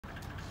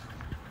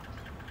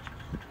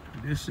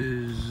This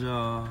is,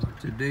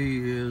 today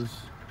is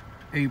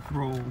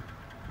April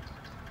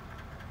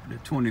the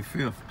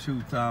 25th,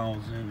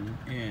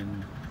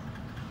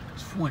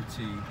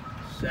 2020,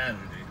 Saturday.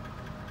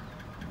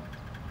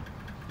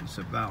 It's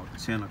about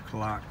 10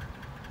 o'clock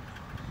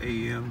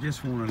a.m.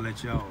 Just want to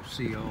let y'all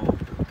see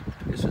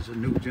this is a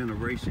new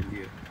generation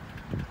here.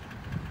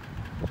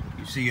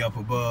 You see up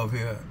above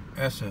here,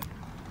 that's a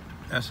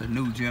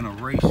new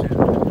generation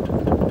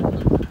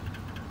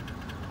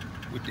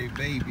with their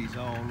babies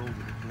all over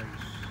the place.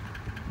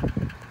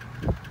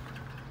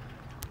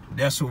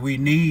 That's what we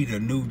need,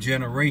 a new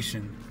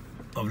generation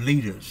of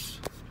leaders.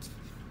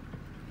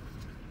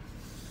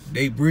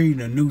 They breed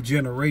a new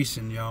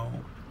generation, y'all.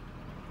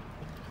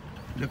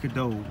 Look at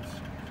those.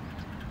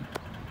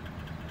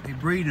 They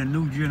breed a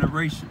new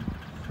generation.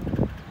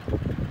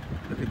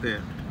 Look at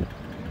that.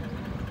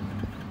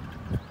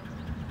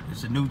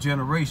 It's a new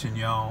generation,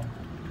 y'all.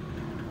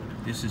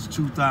 This is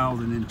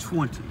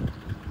 2020.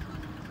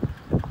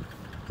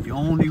 The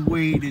only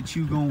way that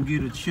you gonna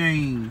get a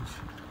change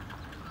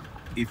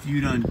if you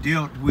done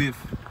dealt with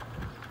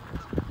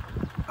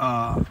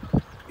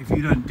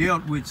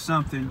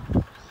something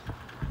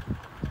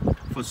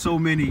for so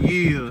many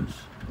years.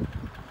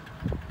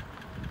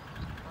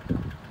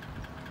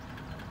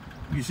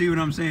 You see what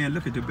I'm saying?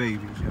 Look at the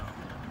babies, y'all.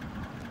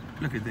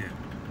 Look at that.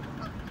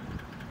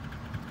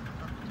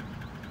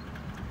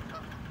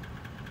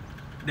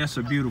 That's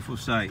a beautiful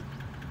sight.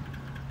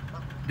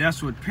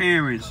 That's what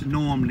parents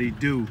normally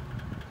do.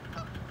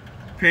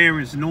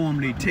 Parents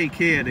normally take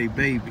care of their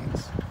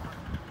babies.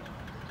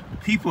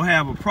 People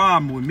have a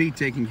problem with me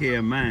taking care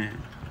of mine.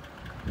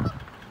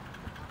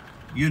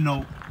 You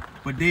know,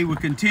 but they will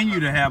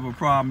continue to have a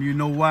problem. You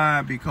know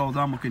why? Because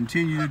I'm gonna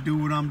continue to do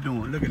what I'm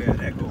doing. Look at that.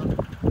 That go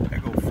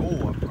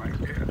 4 right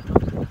there.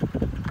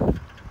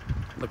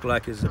 Look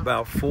like it's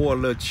about 4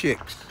 little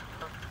chicks.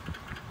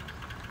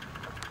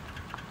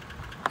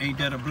 Ain't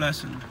that a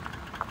blessing?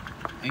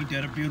 Ain't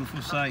that a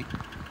beautiful sight?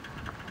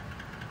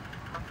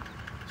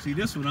 See,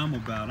 this is what I'm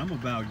about. I'm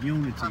about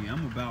unity.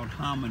 I'm about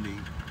harmony.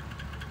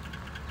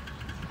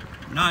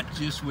 Not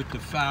just with the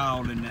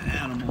fowl and the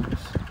animals,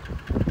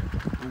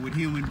 but with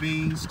human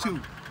beings too.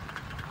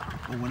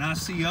 But when I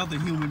see other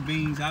human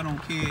beings, I don't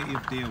care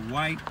if they're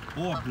white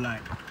or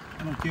black.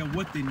 I don't care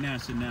what their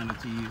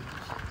nationality is.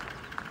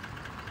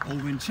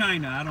 Over in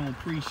China, I don't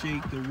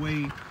appreciate the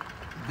way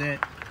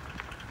that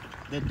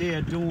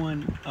they're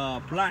doing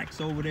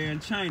blacks over there in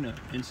China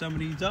and some of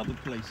these other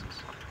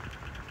places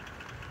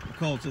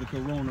because of the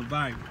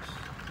coronavirus.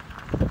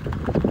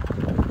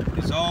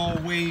 It's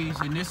always,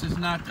 and this is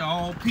not to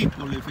all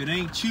people. If it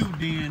ain't you,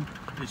 then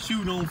the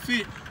shoe don't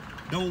fit,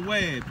 don't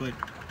wear it. But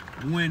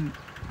when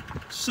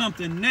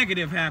something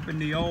negative happened,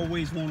 they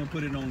always want to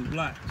put it on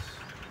blacks.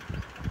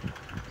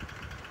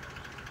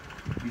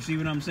 You see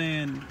what I'm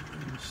saying? In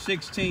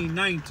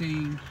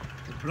 1619,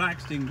 the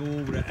blacks didn't go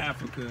over to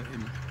Africa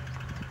and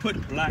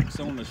put blacks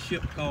on a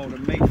ship called the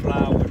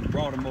Mayflower and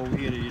brought them over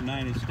here to the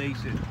United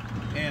States and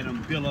had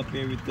them build up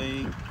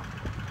everything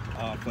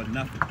for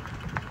nothing.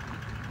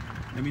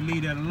 Let me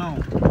leave that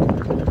alone.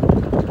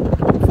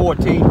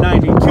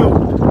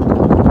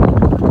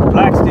 1492,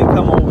 blacks didn't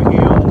come over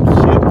here on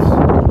ships.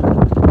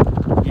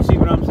 You see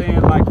what I'm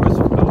saying? Like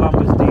Christopher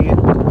Columbus did,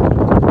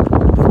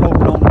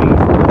 floating on these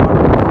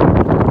waters.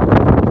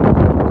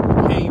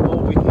 Came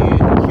over here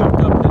and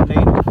killed up the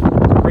natives,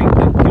 raped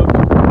and killed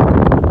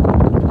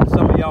them.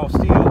 Some of y'all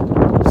still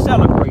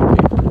celebrate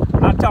that.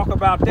 When I talk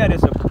about that,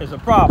 it's a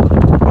problem.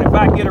 But if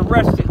I get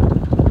arrested,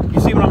 you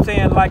see what I'm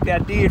saying? Like I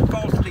did,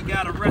 falsely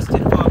got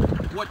arrested for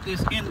what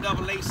this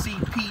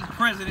NAACP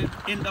president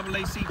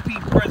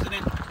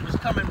was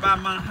coming by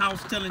my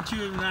house telling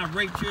children I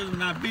raped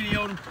children, I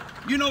videoed them.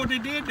 You know what they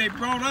did? They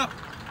brought up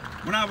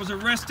when I was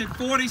arrested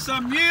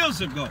 40-some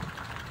years ago.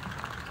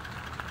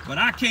 But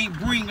I can't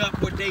bring up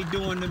what they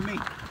doing to me.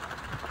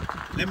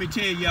 Let me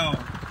tell y'all,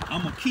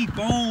 I'm gonna keep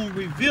on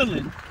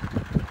revealing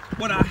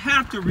what I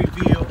have to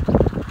reveal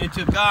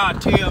until God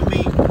tell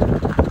me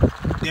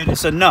that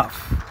it's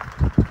enough.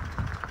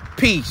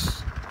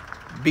 Peace,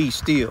 be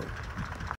still.